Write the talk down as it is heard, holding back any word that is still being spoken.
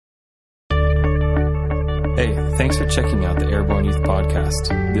Thanks for checking out the Airborne Youth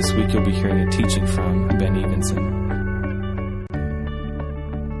Podcast. This week you'll be hearing a teaching from Ben Evenson.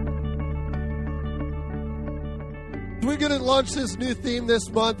 We're going to launch this new theme this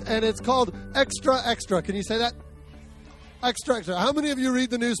month, and it's called Extra Extra. Can you say that? Extra Extra. How many of you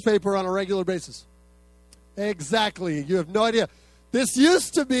read the newspaper on a regular basis? Exactly. You have no idea. This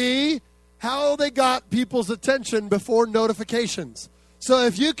used to be how they got people's attention before notifications. So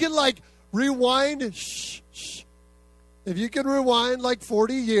if you can rewind, if you can rewind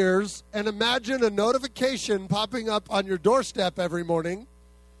 40 years and imagine a notification popping up on your doorstep every morning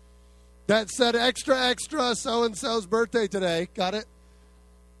that said, extra, extra, so-and-so's birthday today. Got it?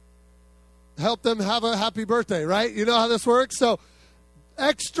 Help them have a happy birthday, right? You know how this works? So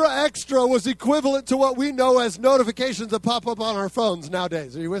extra, extra was equivalent to what we know as notifications that pop up on our phones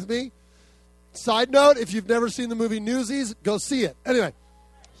nowadays. Are you with me? Side note, if you've never seen the movie Newsies, go see it. Anyway,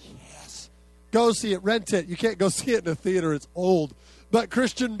 yes, go see it. Rent it. You can't go see it in a theater. It's old. But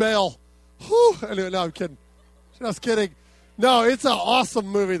Christian Bale. Whew. Anyway, no, I'm kidding. Just kidding. No, it's an awesome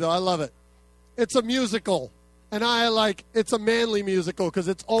movie, though. I love it. It's a musical. And it's a manly musical because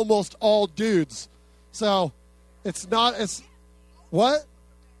it's almost all dudes. So it's not as... What?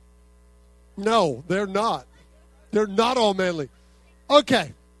 No, they're not. They're not all manly.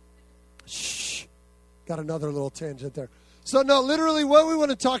 Okay. Shh. Got another little tangent there. So, no, literally what we want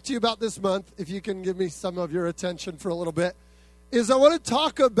to talk to you about this month, if you can give me some of your attention for a little bit, is I want to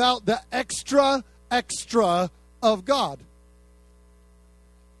talk about the extra, extra of God.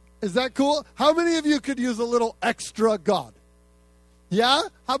 Is that cool? How many of you could use a little extra God? Yeah?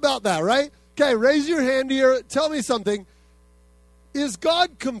 How about that, right? Okay, raise your hand here. Tell me something. Is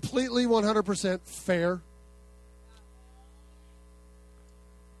God completely 100% fair?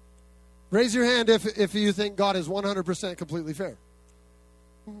 Raise your hand if you think God is 100% completely fair.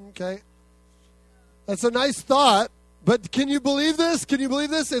 Okay. That's a nice thought, but can you believe this? Can you believe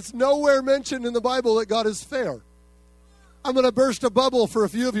this? It's nowhere mentioned in the Bible that God is fair. I'm going to burst a bubble for a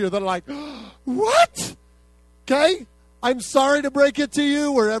few of you that are like, what? Okay? I'm sorry to break it to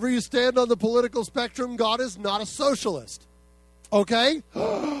you. Wherever you stand on the political spectrum, God is not a socialist. Okay?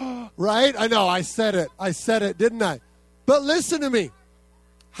 Right? I know. I said it, didn't I? But listen to me.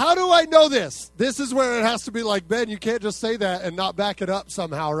 How do I know this? This is where it has to be like, Ben, you can't just say that and not back it up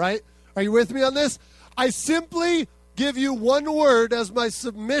somehow, right? Are you with me on this? I simply give you one word as my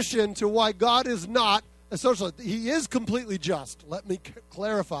submission to why God is not a socialist. He is completely just. Let me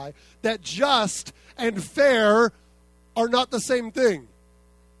clarify that just and fair are not the same thing.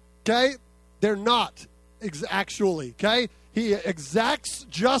 Okay? They're not actually. Okay? He exacts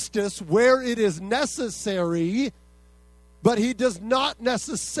justice where it is necessary, but he does not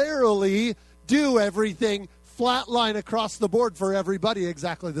necessarily do everything flatline across the board for everybody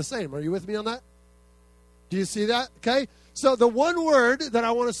exactly the same. Are you with me on that? Do you see that? Okay? So the one word that I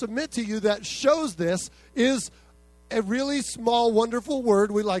want to submit to you that shows this is a really small, wonderful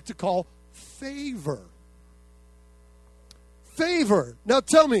word we like to call favor. Favor. Now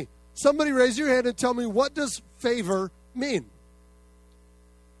tell me, somebody raise your hand and tell me, what does favor mean?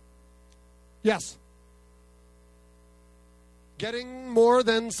 Yes. Getting more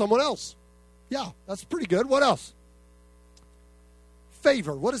than someone else. Yeah, that's pretty good. What else?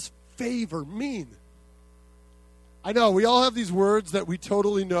 Favor. What does favor mean? I know, we all have these words that we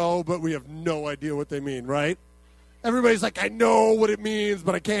totally know, but we have no idea what they mean, right? Everybody's like, I know what it means,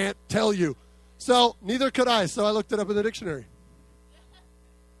 but I can't tell you. So, neither could I, so I looked it up in the dictionary.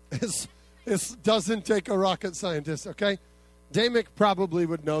 This doesn't take a rocket scientist, okay? Damick probably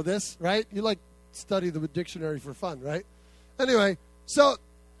would know this, right? You study the dictionary for fun, right? Anyway, so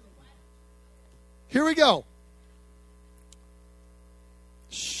here we go.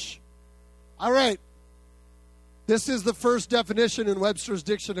 Shh. All right. This is the first definition in Webster's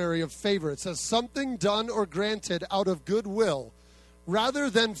Dictionary of favor. It says, something done or granted out of goodwill, rather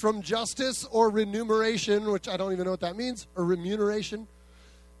than from justice or remuneration, which I don't even know what that means, or remuneration.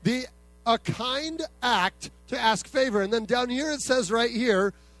 A kind act to ask favor. And then down here it says right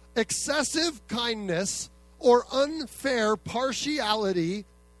here, excessive kindness or unfair partiality,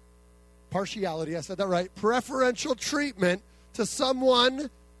 I said that right, preferential treatment to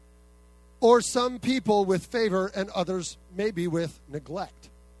someone or some people with favor and others maybe with neglect.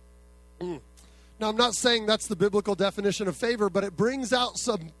 Now, I'm not saying that's the biblical definition of favor, but it brings out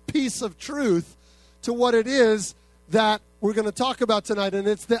some piece of truth to what it is that we're going to talk about tonight, and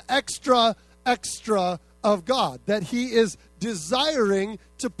it's the extra, extra of God, that he is desiring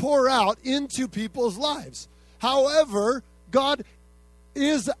to pour out into people's lives. However, God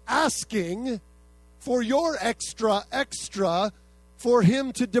is asking for your extra, extra for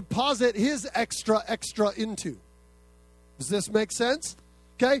him to deposit his extra, extra into. Does this make sense?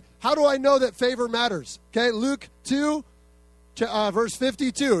 Okay, how do I know that favor matters? Okay, Luke 2, verse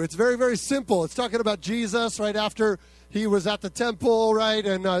 52. It's very, very simple. It's talking about Jesus right after he was at the temple, right?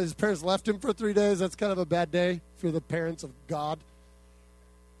 And his parents left him for 3 days. That's kind of a bad day if you're the parents of God.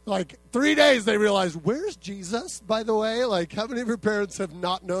 Like 3 days they realized, where's Jesus, by the way? Like, how many of your parents have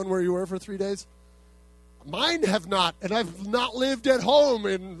not known where you were for 3 days? Mine have not, and I've not lived at home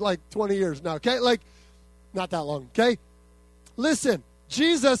in like 20 years now, okay? Like, not that long, okay? Listen,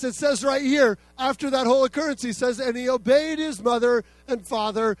 Jesus, it says right here, after that whole occurrence, he says, and he obeyed his mother and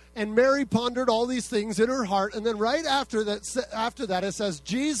father, and Mary pondered all these things in her heart. And then right after that, it says,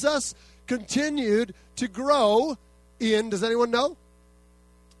 Jesus continued to grow in, does anyone know?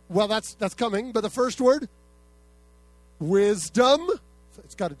 Well, that's coming, but the first word, wisdom.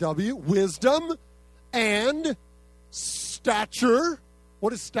 It's got a W. Wisdom and stature. What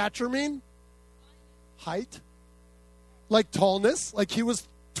does stature mean? Height. Like tallness. Like he was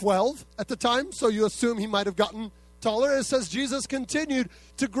 12 at the time, so you assume he might have gotten taller. It says Jesus continued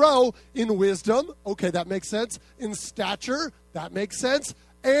to grow in wisdom. Okay, that makes sense. In stature. That makes sense.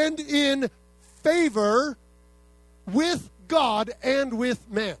 And in favor with God and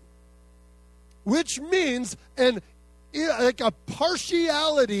with man, which means like a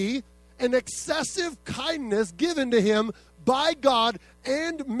partiality, an excessive kindness given to him by God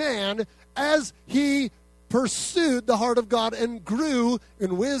and man as he pursued the heart of God and grew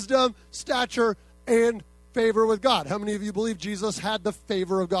in wisdom, stature, and favor with God. How many of you believe Jesus had the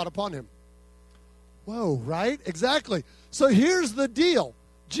favor of God upon him? Whoa, right? Exactly. So here's the deal.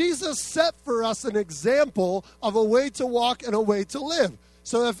 Jesus set for us an example of a way to walk and a way to live.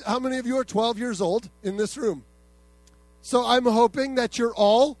 So how many of you are 12 years old in this room? So I'm hoping that you're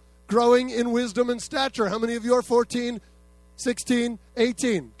all growing in wisdom and stature. How many of you are 14, 16,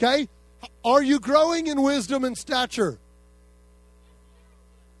 18? Okay? Are you growing in wisdom and stature?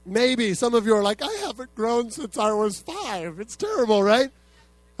 Maybe. Some of you are like, I haven't grown since I was 5. It's terrible, right?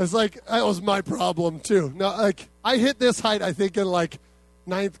 It's like, that was my problem too. No, like, I hit this height, I think, in like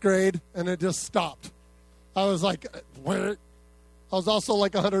 9th grade, and it just stopped. I was like, where? I was also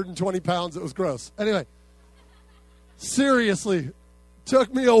like 120 pounds. It was gross. Anyway, seriously,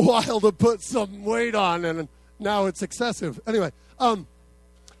 took me a while to put some weight on, and now it's excessive. Anyway,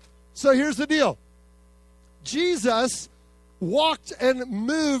 so here's the deal. Jesus walked and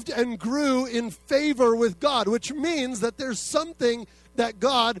moved and grew in favor with God, which means that there's something that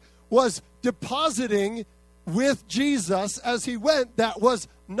God was depositing with Jesus as he went that was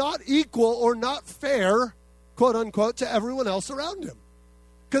not equal or not fair, quote unquote, to everyone else around him.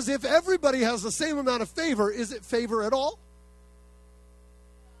 Because if everybody has the same amount of favor, is it favor at all?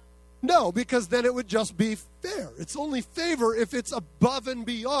 No, because then it would just be fair. It's only favor if it's above and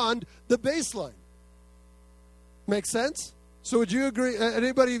beyond the baseline. Make sense? So would you agree?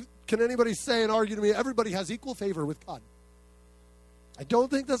 Can anybody say and argue to me, everybody has equal favor with God? I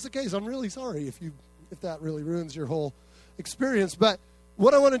don't think that's the case. I'm really sorry if that really ruins your whole experience. But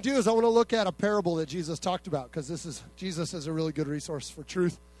what I want to do is I want to look at a parable that Jesus talked about, because Jesus is a really good resource for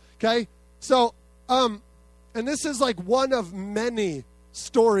truth. Okay? So, and this is like one of many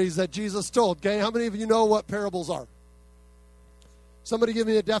stories that Jesus told. Okay? How many of you know what parables are? Somebody give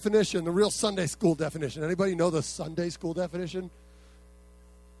me a definition, the real Sunday school definition. Anybody know the Sunday school definition?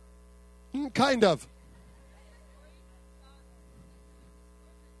 Kind of.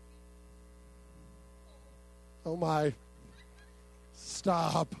 Oh my.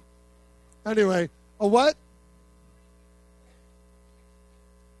 Stop. Anyway, a what?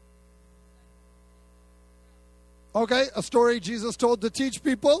 Okay, a story Jesus told to teach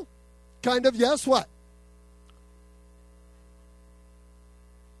people. Kind of, yes, what?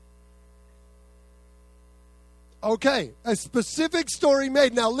 Okay, a specific story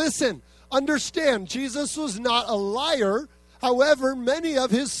made. Now listen, understand, Jesus was not a liar. However, many of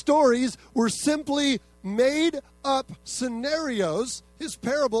his stories were simply made up scenarios, his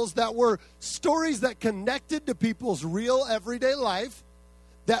parables that were stories that connected to people's real everyday life,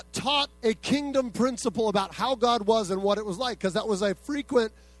 that taught a kingdom principle about how God was and what it was like, because that was a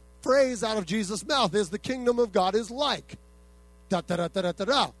frequent phrase out of Jesus' mouth, is the kingdom of God is like.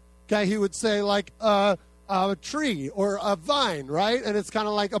 Da-da-da-da-da-da-da. Okay, he would say like a tree or a vine, right? And it's kind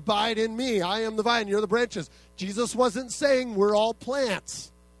of like, abide in me. I am the vine, you're the branches. Jesus wasn't saying we're all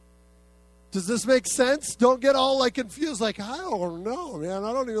plants. Does this make sense? Don't get all like confused, like, I don't know, man.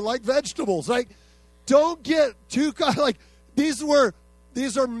 I don't even like vegetables. Like, don't get too like these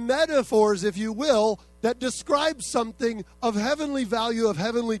are metaphors, if you will, that describe something of heavenly value, of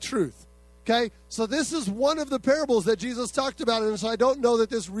heavenly truth. Okay, so this is one of the parables that Jesus talked about, and so I don't know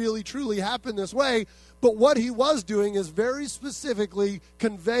that this really truly happened this way, but what he was doing is very specifically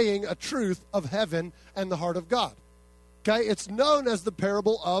conveying a truth of heaven and the heart of God. Okay, it's known as the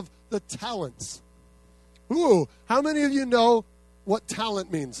parable of the talents. Ooh, how many of you know what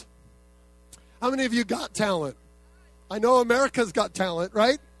talent means? How many of you got talent? I know America's got talent,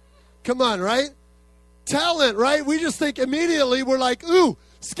 right? Come on, right? Talent, right? We just think immediately, we're like, ooh,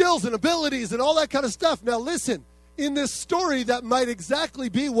 skills and abilities and all that kind of stuff. Now listen, in this story, that might exactly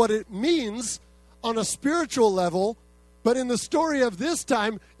be what it means on a spiritual level, but in the story of this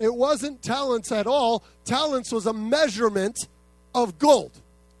time, it wasn't talents at all. Talents was a measurement of gold.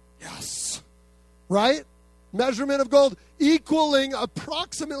 Yes. Right? Measurement of gold equaling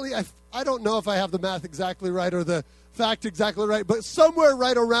approximately, I don't know if I have the math exactly right or the fact exactly right, but somewhere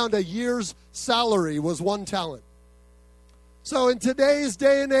right around a year's salary was 1 talent. So in today's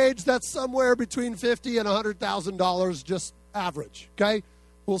day and age, that's somewhere between $50,000 and $100,000, just average, okay?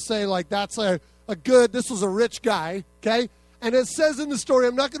 We'll say like that's a good, this was a rich guy, okay? And it says in the story,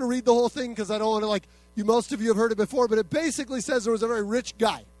 I'm not going to read the whole thing because I don't want to most of you have heard it before, but it basically says there was a very rich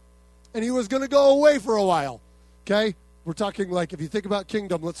guy. And he was going to go away for a while, okay? We're talking like, if you think about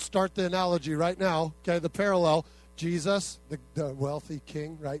kingdom, let's start the analogy right now, okay? The parallel, Jesus, the wealthy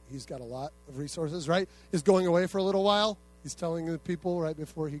king, right? He's got a lot of resources, right? Is going away for a little while. He's telling the people right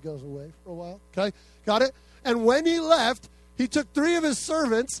before he goes away for a while. Okay, got it? And when he left, he took 3 of his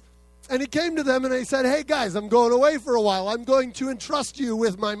servants, and he came to them, and he said, hey, guys, I'm going away for a while. I'm going to entrust you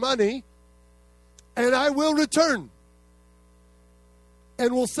with my money, and I will return.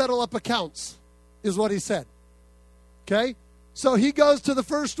 And we'll settle up accounts, is what he said. Okay? So he goes to the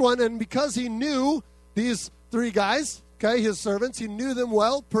first one, and because he knew these 3 guys, okay, his servants, he knew them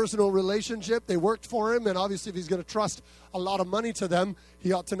well, personal relationship. They worked for him, and obviously if he's going to trust a lot of money to them,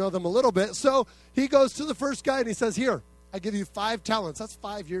 he ought to know them a little bit. So he goes to the first guy, and he says, here, I give you 5 talents. That's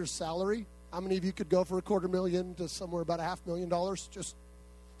 5 years' salary. How many of you could go for $250,000 to somewhere about $500,000? Just,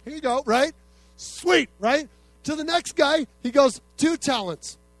 here you go, right? Sweet, right? To the next guy, he goes, 2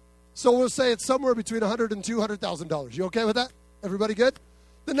 talents. So we'll say it's somewhere between $100,000 and $200,000. You okay with that? Everybody good?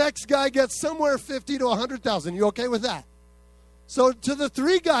 The next guy gets somewhere $50,000 to $100,000. You okay with that? So to the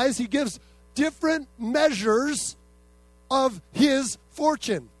 3 guys, he gives different measures of his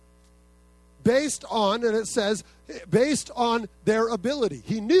fortune based on, and it says, based on their ability.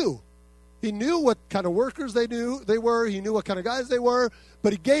 He knew what kind of workers they were. He knew what kind of guys they were,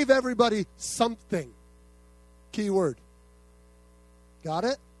 but he gave everybody something. Key word. Got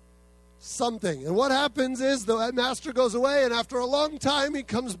it? Something. And what happens is the master goes away, and after a long time, he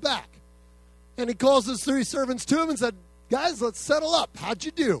comes back. And he calls his 3 servants to him and said, guys, let's settle up. How'd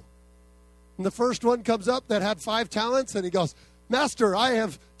you do? And the first one comes up that had 5 talents, and he goes, Master, I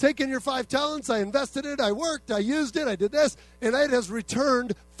have taken your 5 talents, I invested it, I worked, I used it, I did this, and it has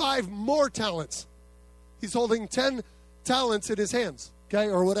returned 5 more talents. He's holding 10 talents in his hands, okay,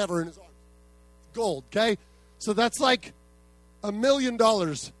 or whatever in his arms. Gold, okay? So that's like $1 million,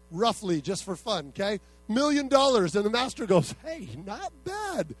 roughly, just for fun, okay? $1 million, and the master goes, hey, not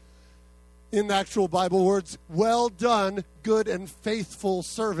bad. In the actual Bible words, well done, good and faithful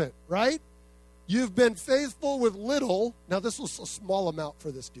servant, right? You've been faithful with little. Now, this was a small amount for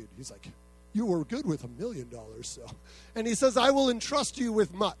this dude. He's like, you were good with $1 million, so. And he says, I will entrust you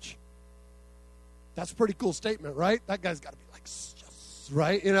with much. That's a pretty cool statement, right? That guy's got to be like, yes,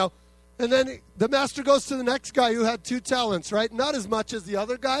 right? You know? And then the master goes to the next guy who had 2 talents, right? Not as much as the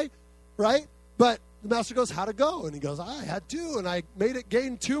other guy, right? But the master goes, how'd it go? And he goes, I had 2, and I made it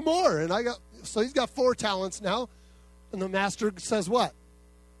gain 2 more. And so he's got 4 talents now. And the master says what?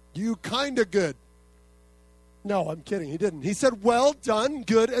 You kind of good. No, I'm kidding. He didn't. He said, well done,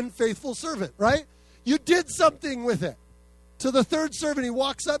 good and faithful servant, right? You did something with it. To the 3rd servant, he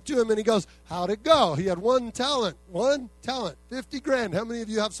walks up to him and he goes, how'd it go? He had 1 talent. 1 talent. $50,000. How many of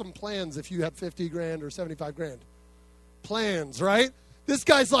you have some plans if you had $50,000 or $75,000? Plans, right? This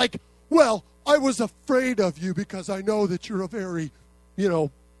guy's like, well, I was afraid of you because I know that you're a very,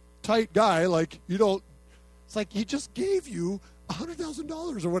 tight guy. Like, you don't, it's like he just gave you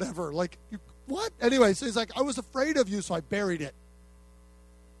 $100,000 or whatever. Like, what? Anyway, so he's like, I was afraid of you, so I buried it.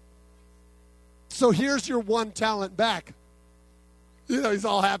 So here's your 1 talent back. He's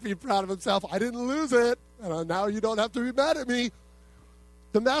all happy and proud of himself. I didn't lose it. And now you don't have to be mad at me.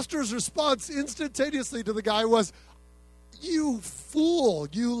 The master's response instantaneously to the guy was, you fool,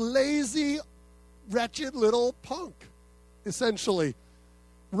 you lazy, wretched little punk, essentially.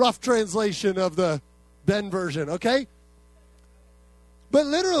 Rough translation of the Ben version, okay? But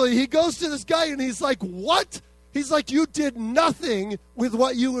literally, he goes to this guy and he's like, what? He's like, you did nothing with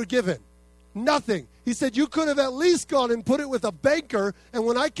what you were given. Nothing. He said, you could have at least gone and put it with a banker, and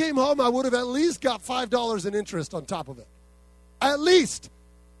when I came home, I would have at least got $5 in interest on top of it. At least.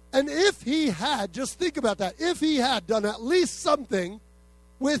 And if he had, just think about that, if he had done at least something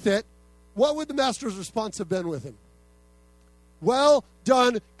with it, what would the master's response have been with him? Well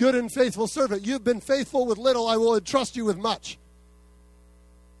done, good and faithful servant. You've been faithful with little, I will entrust you with much.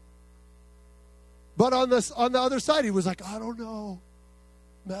 But on the other side, he was like, I don't know.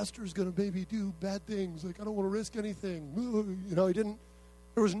 Master's going to maybe do bad things. Like, I don't want to risk anything. You know,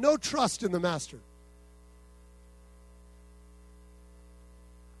 there was no trust in the master.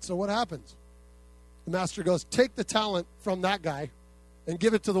 So what happens? The master goes, take the talent from that guy and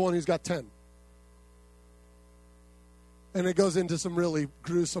give it to the one who's got 10. And it goes into some really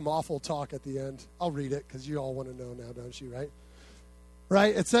gruesome, awful talk at the end. I'll read it because you all want to know now, don't you, right?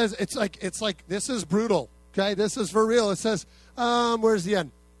 Right? It says, it's like this is brutal. Okay, this is for real. It says, where's the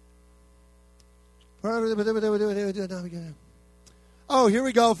end? Oh, here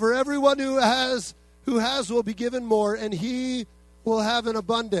we go. For everyone who has will be given more, and he will have an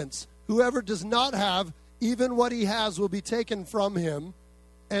abundance. Whoever does not have, even what he has will be taken from him.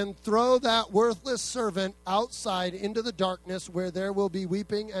 And throw that worthless servant outside into the darkness where there will be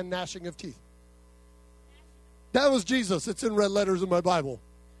weeping and gnashing of teeth. That was Jesus. It's in red letters in my Bible.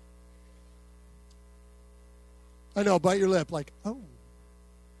 I know, bite your lip, like, oh.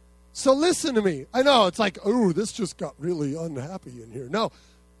 So listen to me. I know, it's like, oh, this just got really unhappy in here. No,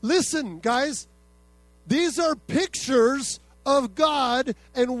 listen, guys. These are pictures of God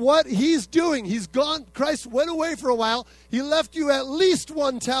and what he's doing. He's gone. Christ went away for a while. He left you at least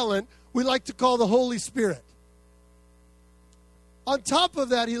one talent we like to call the Holy Spirit. On top of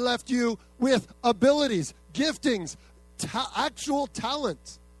that, he left you with abilities, giftings, actual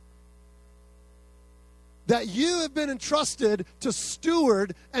talents that you have been entrusted to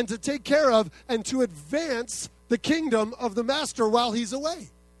steward and to take care of and to advance the kingdom of the master while he's away.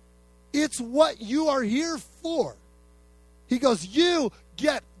 It's what you are here for. He goes, you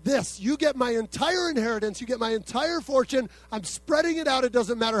get this. You get my entire inheritance. You get my entire fortune. I'm spreading it out. It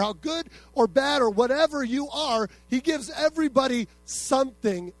doesn't matter how good or bad or whatever you are. He gives everybody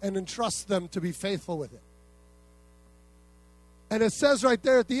something and entrusts them to be faithful with it. And it says right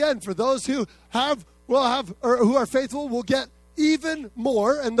there at the end, for those who who are faithful will get even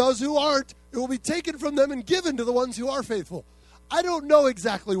more, and those who aren't, it will be taken from them and given to the ones who are faithful. I don't know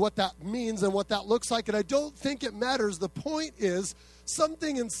exactly what that means and what that looks like, and I don't think it matters. The point is,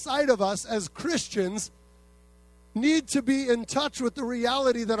 something inside of us as Christians need to be in touch with the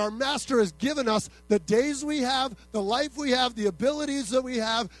reality that our Master has given us the days we have, the life we have, the abilities that we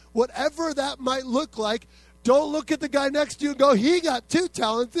have, whatever that might look like. Don't look at the guy next to you and go, he got 2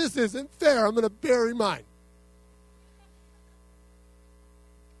 talents. This isn't fair. I'm going to bury mine.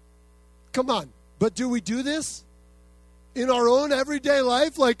 Come on. But do we do this in our own everyday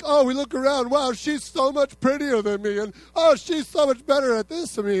life? Like, oh, we look around, wow, she's so much prettier than me. And, oh, she's so much better at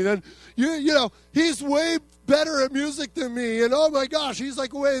this than me. And, you know, he's way better at music than me. And, oh, my gosh, he's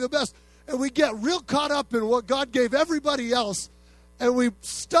like way the best. And we get real caught up in what God gave everybody else. And we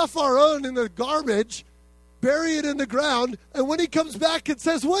stuff our own in the garbage, bury it in the ground, and when he comes back and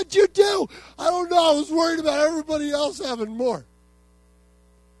says, what'd you do? I don't know. I was worried about everybody else having more.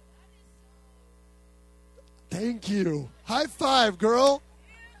 Thank you. High five, girl.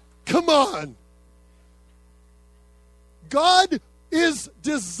 Come on. God is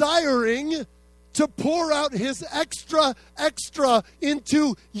desiring to pour out his extra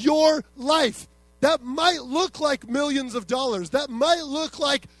into your life. That might look like millions of dollars. That might look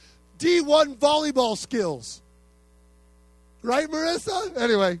like D1 volleyball skills. Right, Marissa?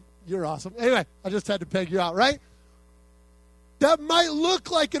 Anyway, you're awesome. Anyway, I just had to peg you out, right? That might look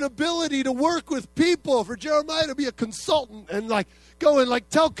like an ability to work with people, for Jeremiah to be a consultant and like go and like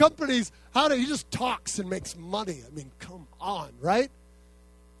tell companies how to, he just talks and makes money. I mean, come on, right?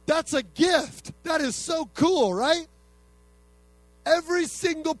 That's a gift. That is so cool, right? Every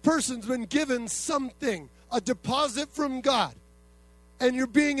single person's been given something, a deposit from God. And you're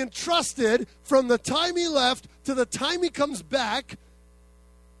being entrusted from the time he left to the time he comes back,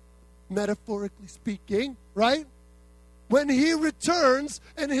 metaphorically speaking, right? When he returns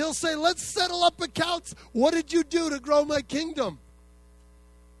and he'll say, let's settle up accounts. What did you do to grow my kingdom?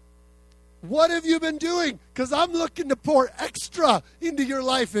 What have you been doing? Because I'm looking to pour extra into your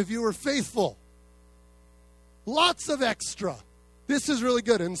life if you were faithful. Lots of extra. This is really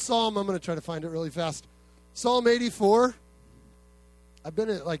good. In Psalm, I'm going to try to find it really fast. Psalm 84. I've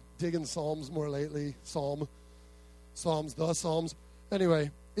been like digging Psalms more lately. Psalms. Anyway,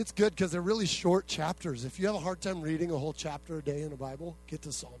 It's good because they're really short chapters. If you have a hard time reading a whole chapter a day in the Bible, get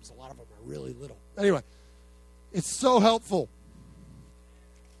to Psalms. A lot of them are really little. Anyway, it's so helpful.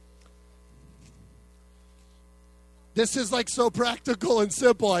 This is like so practical and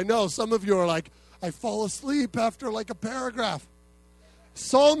simple. I know some of you are like, I fall asleep after like a paragraph.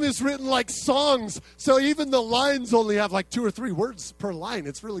 Psalm is written like songs, so even the lines only have like 2 or 3 words per line.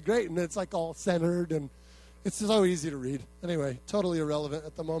 It's really great, and it's like all centered, and it's so easy to read. Anyway, totally irrelevant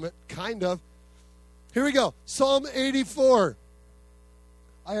at the moment, kind of. Here we go, Psalm 84.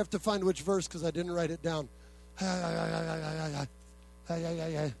 I have to find which verse because I didn't write it down.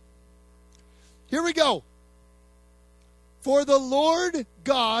 Here we go. For the Lord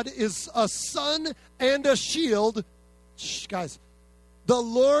God is a sun and a shield. Shh, guys. The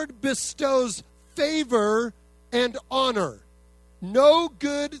Lord bestows favor and honor. No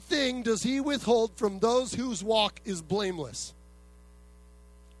good thing does he withhold from those whose walk is blameless.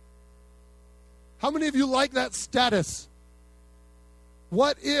 How many of you like that status?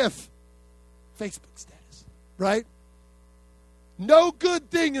 What if? Facebook status, right? No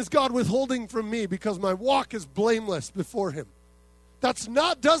good thing is God withholding from me because my walk is blameless before him.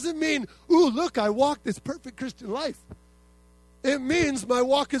 Doesn't mean, ooh, look, I walk this perfect Christian life. It means my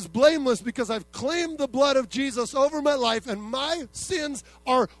walk is blameless because I've claimed the blood of Jesus over my life and my sins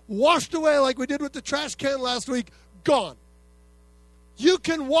are washed away like we did with the trash can last week, gone. You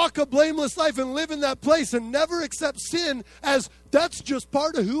can walk a blameless life and live in that place and never accept sin as that's just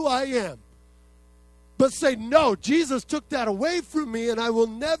part of who I am. But say, no, Jesus took that away from me and I will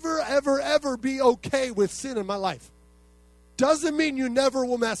never, ever, ever be okay with sin in my life. Doesn't mean you never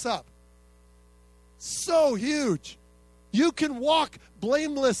will mess up. So huge. You can walk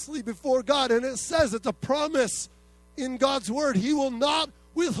blamelessly before God, and it says it's a promise in God's word. He will not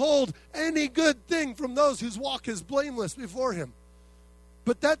withhold any good thing from those whose walk is blameless before him.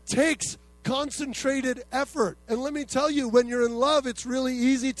 But that takes concentrated effort. And let me tell you, when you're in love, it's really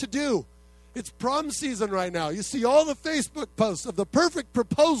easy to do. It's prom season right now. You see all the Facebook posts of the perfect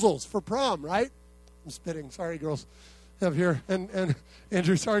proposals for prom, right? I'm spitting. Sorry, girls. Up here. And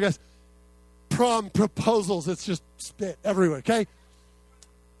Andrew, sorry, guys. Prom proposals. It's just spit everywhere, okay?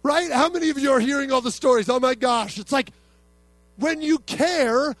 Right? How many of you are hearing all the stories? Oh, my gosh. It's like when you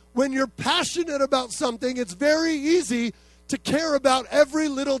care, when you're passionate about something, it's very easy to care about every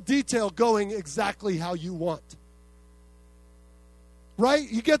little detail going exactly how you want. Right?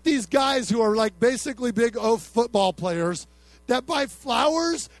 You get these guys who are like basically big football players that buy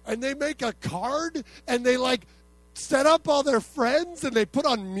flowers and they make a card and they like set up all their friends and they put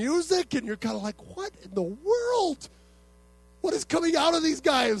on music and you're kind of like, what in the world? What is coming out of these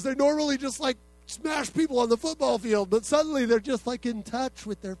guys? They normally just like smash people on the football field, but suddenly they're just like in touch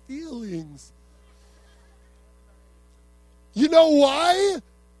with their feelings. You know why?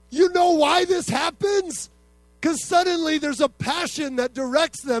 You know why this happens? Because suddenly there's a passion that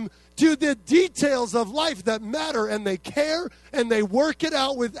directs them to the details of life that matter, and they care and they work it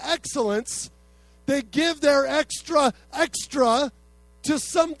out with excellence. They give their extra to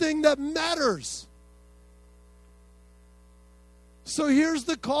something that matters. So here's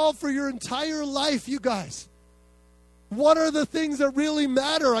the call for your entire life, you guys. What are the things that really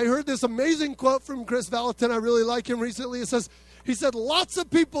matter? I heard this amazing quote from Chris Valentin. I really like him recently. He said, lots of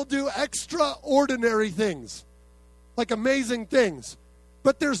people do extraordinary things, like amazing things.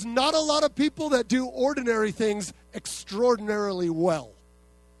 But there's not a lot of people that do ordinary things extraordinarily well.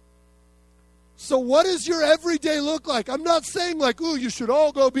 So what does your everyday look like? I'm not saying like, ooh, you should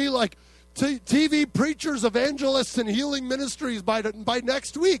all go be like TV preachers, evangelists, and healing ministries by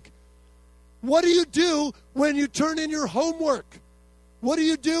next week. What do you do when you turn in your homework? What do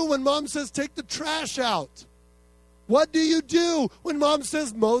you do when mom says take the trash out? What do you do when mom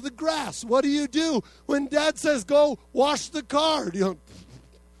says mow the grass? What do you do when dad says go wash the car?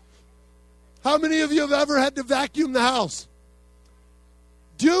 How many of you have ever had to vacuum the house?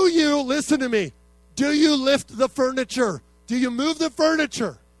 Do you, listen to me, do you lift the furniture? Do you move the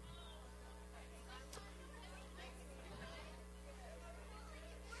furniture?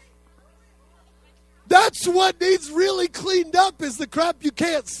 That's what needs really cleaned up is the crap you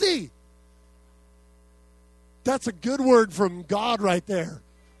can't see. That's a good word from God right there.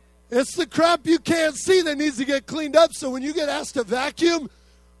 It's the crap you can't see that needs to get cleaned up. So when you get asked to vacuum,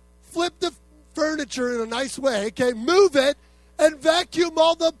 flip the furniture in a nice way, okay? Move it and vacuum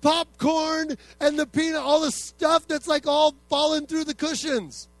all the popcorn and the peanut, all the stuff that's like all falling through the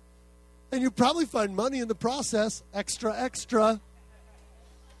cushions. And you probably find money in the process. Extra.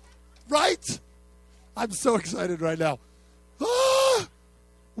 Right? I'm so excited right now.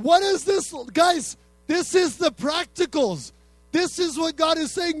 What is this? Guys, this is the practicals. This is what God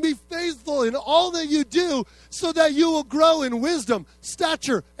is saying. Be faithful in all that you do so that you will grow in wisdom,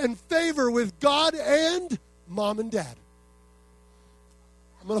 stature, and favor with God and mom and dad.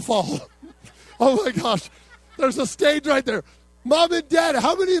 I'm going to fall. Oh my gosh. There's a stage right there. Mom and dad,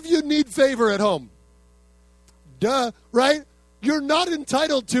 how many of you need favor at home? Duh, right? You're not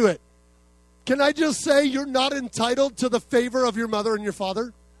entitled to it. Can I just say you're not entitled to the favor of your mother and your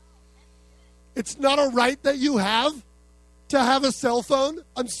father? It's not a right that you have to have a cell phone.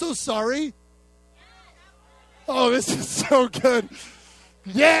 I'm so sorry. Oh, this is so good.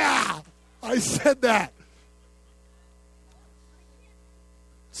 Yeah, I said that.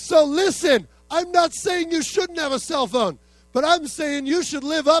 So listen, I'm not saying you shouldn't have a cell phone, but I'm saying you should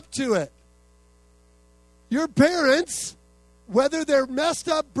live up to it. Your parents, whether they're messed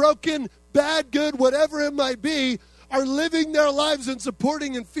up, broken, bad, good, whatever it might be, are living their lives and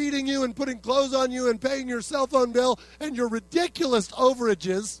supporting and feeding you and putting clothes on you and paying your cell phone bill and your ridiculous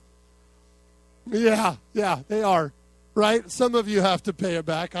overages. Yeah, they are, right? Some of you have to pay it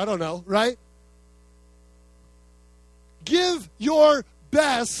back. I don't know, right? Give your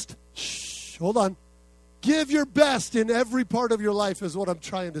best. Hold on. Give your best in every part of your life is what I'm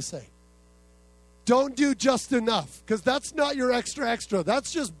trying to say. Don't do just enough, because that's not your extra.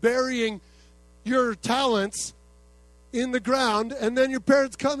 That's just burying your talents in the ground, and then your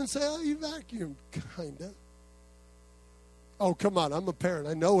parents come and say, oh, you vacuumed, kind of. Oh, come on, I'm a parent.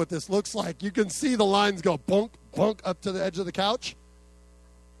 I know what this looks like. You can see the lines go bunk, bunk up to the edge of the couch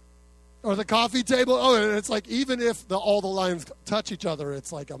or the coffee table. Oh, and it's like even if all the lines touch each other,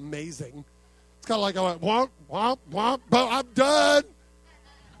 it's like amazing. It's kind of like I went, womp, womp, womp, but I'm done.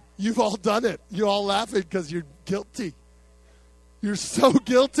 You've all done it. You're all laughing because you're guilty. You're so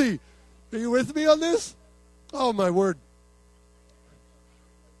guilty. Are you with me on this? Oh, my word.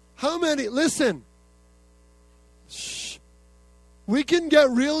 How many? Listen. Shh. We can get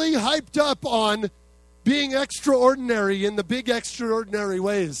really hyped up on being extraordinary in the big extraordinary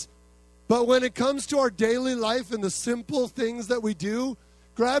ways. But when it comes to our daily life and the simple things that we do,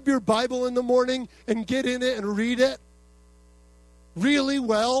 grab your Bible in the morning and get in it and read it really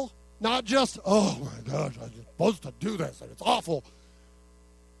well. Not just, oh my gosh, I'm supposed to do this and it's awful.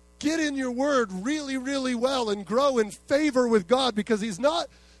 Get in your word really, really well and grow in favor with God, because he's not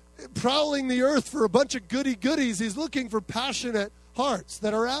prowling the earth for a bunch of goody-goodies. He's looking for passionate hearts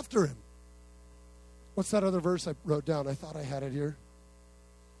that are after him. What's that other verse I wrote down? I thought I had it here.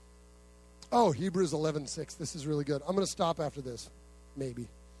 Oh, Hebrews 11:6. This is really good. I'm going to stop after this. Maybe.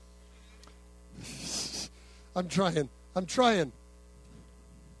 I'm trying.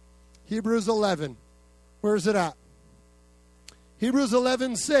 Hebrews 11. Where is it at? Hebrews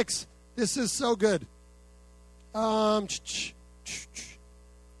 11:6. This is so good. And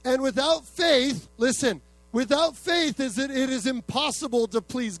without faith, listen, without faith it is impossible to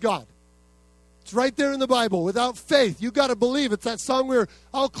please God. It's right there in the Bible. Without faith, you got to believe. It's that song where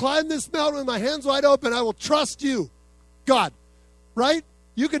I'll climb this mountain with my hands wide open. I will trust you, God. Right?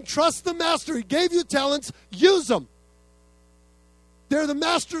 You can trust the master. He gave you talents. Use them. They're the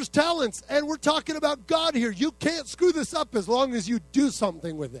master's talents, and we're talking about God here. You can't screw this up as long as you do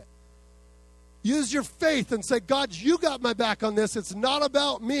something with it. Use your faith and say, God, you got my back on this. It's not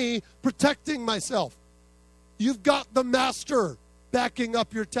about me protecting myself. You've got the master backing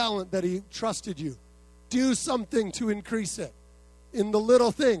up your talent that he trusted you. Do something to increase it in the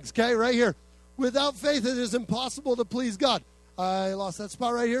little things, okay? Right here. Without faith, it is impossible to please God. I lost that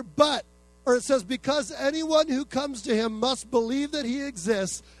spot right here. Or it says, because anyone who comes to him must believe that he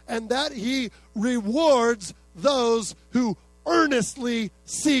exists and that he rewards those who earnestly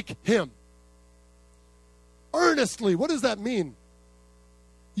seek him. Earnestly. What does that mean?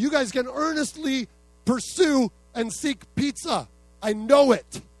 You guys can earnestly pursue and seek pizza. I know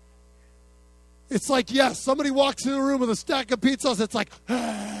it. It's like, yes, somebody walks in the room with a stack of pizzas. It's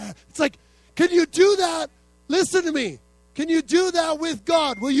like, can you do that? Listen to me. Can you do that with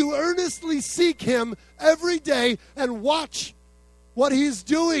God? Will you earnestly seek him every day and watch what he's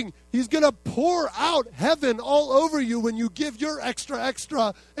doing? He's going to pour out heaven all over you when you give your extra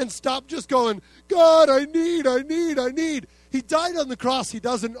and stop just going, God, I need. He died on the cross. He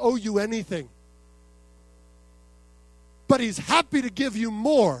doesn't owe you anything. But he's happy to give you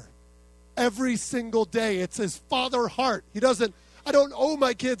more every single day. It's his father heart. I don't owe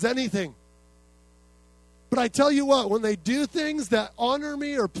my kids anything. But I tell you what, when they do things that honor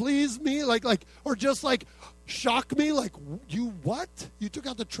me or please me, or just shock me, like, you what? You took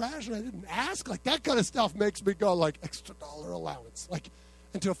out the trash and I didn't ask? Like, that kind of stuff makes me go, like, extra dollar allowance. Like,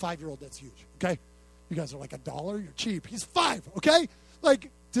 and to a 5-year-old, that's huge, okay? You guys are like, $1? You're cheap. He's 5, okay? Like,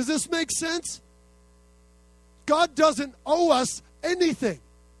 does this make sense? God doesn't owe us anything.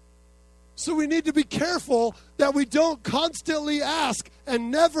 So we need to be careful that we don't constantly ask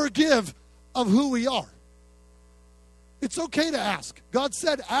and never give of who we are. It's okay to ask. God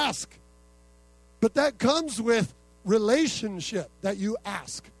said ask. But that comes with relationship, that you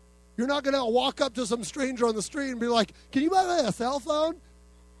ask. You're not going to walk up to some stranger on the street and be like, can you buy me a cell phone?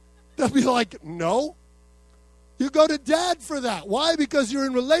 They'll be like, no. You go to dad for that. Why? Because you're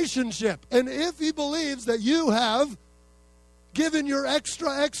in relationship. And if he believes that you have given your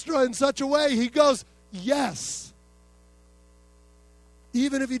extra in such a way, he goes, yes.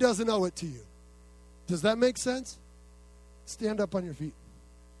 Even if he doesn't owe it to you. Does that make sense? Stand up on your feet.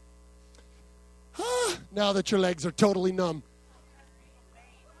 Now that your legs are totally numb.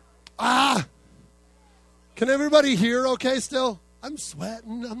 Can everybody hear okay still? I'm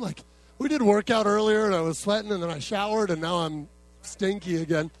sweating. I'm like, we did workout earlier and I was sweating and then I showered and now I'm stinky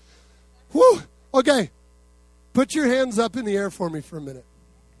again. Whew. Okay. Put your hands up in the air for me for a minute.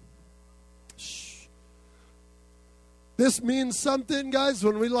 Shh. This means something, guys.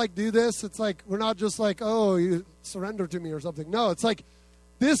 When we do this, it's like we're not just like, oh, you surrender to me or something. No, it's like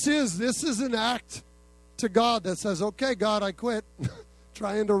this is an act to God that says, okay, God, I quit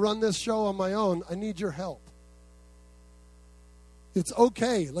trying to run this show on my own. I need your help. It's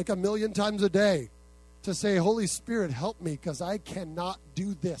okay, like 1,000,000 times a day, to say, Holy Spirit, help me, because I cannot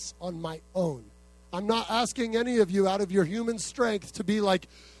do this on my own. I'm not asking any of you out of your human strength to be like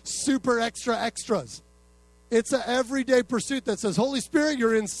super extras. It's an everyday pursuit that says, Holy Spirit,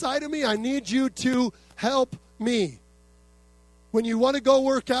 you're inside of me. I need you to help me. When you want to go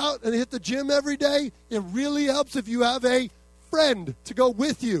work out and hit the gym every day, it really helps if you have a friend to go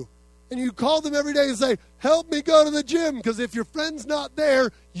with you. And you call them every day and say, help me go to the gym, because if your friend's not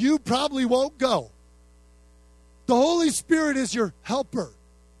there, you probably won't go. The Holy Spirit is your helper.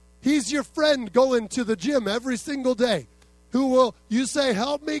 He's your friend going to the gym every single day. You say,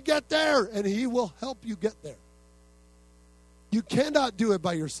 help me get there, and he will help you get there. You cannot do it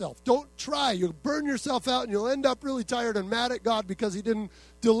by yourself. Don't try. You'll burn yourself out, and you'll end up really tired and mad at God because he didn't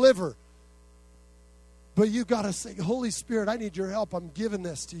deliver. But you got to say, Holy Spirit, I need your help. I'm giving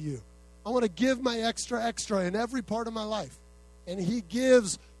this to you. I want to give my extra in every part of my life. And he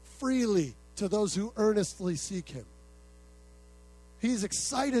gives freely to those who earnestly seek him. He's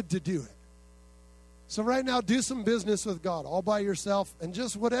excited to do it. So right now, do some business with God all by yourself, and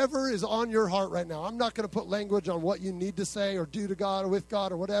just whatever is on your heart right now. I'm not going to put language on what you need to say or do to God or with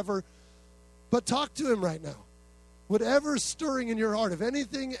God or whatever, but talk to him right now. Whatever's stirring in your heart, if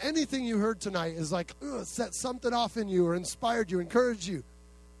anything you heard tonight is like, set something off in you or inspired you, encouraged you,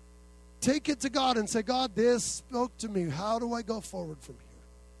 take it to God and say, God, this spoke to me. How do I go forward from here?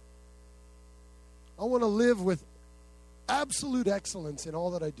 I want to live with absolute excellence in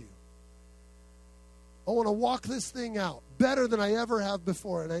all that I do. I want to walk this thing out better than I ever have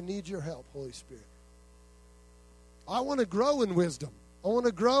before, and I need your help, Holy Spirit. I want to grow in wisdom. I want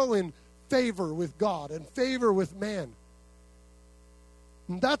to grow in favor with God and favor with man.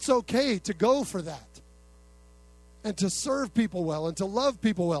 And that's okay to go for that. And to serve people well and to love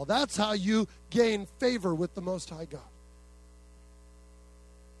people well. That's how you gain favor with the Most High God.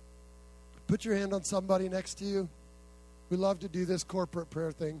 Put your hand on somebody next to you. We love to do this corporate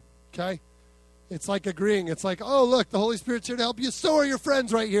prayer thing, okay? It's like agreeing. It's like, oh, look, the Holy Spirit's here to help you. So are your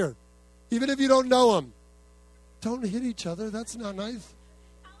friends right here, even if you don't know them. Don't hit each other. That's not nice.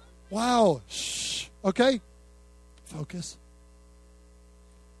 Wow. Shh. Okay? Focus.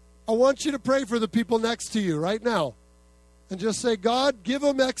 I want you to pray for the people next to you right now. And just say, God, give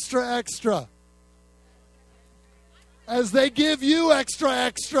them extra. As they give you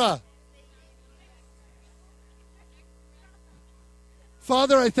extra.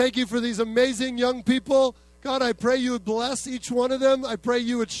 Father, I thank you for these amazing young people. God, I pray you would bless each one of them. I pray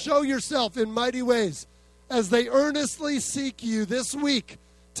you would show yourself in mighty ways as they earnestly seek you this week,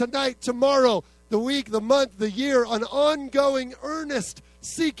 tonight, tomorrow, the week, the month, the year, an ongoing, earnest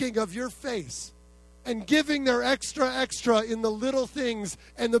seeking of your face and giving their extra in the little things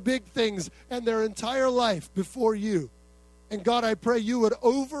and the big things and their entire life before you. And God, I pray you would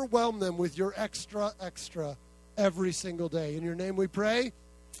overwhelm them with your extra every single day. In your name we pray.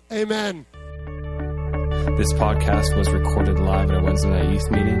 Amen. This podcast was recorded live at a Wednesday night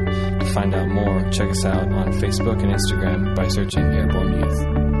youth meeting. To find out more, check us out on Facebook and Instagram by searching Airborne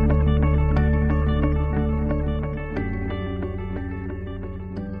Youth.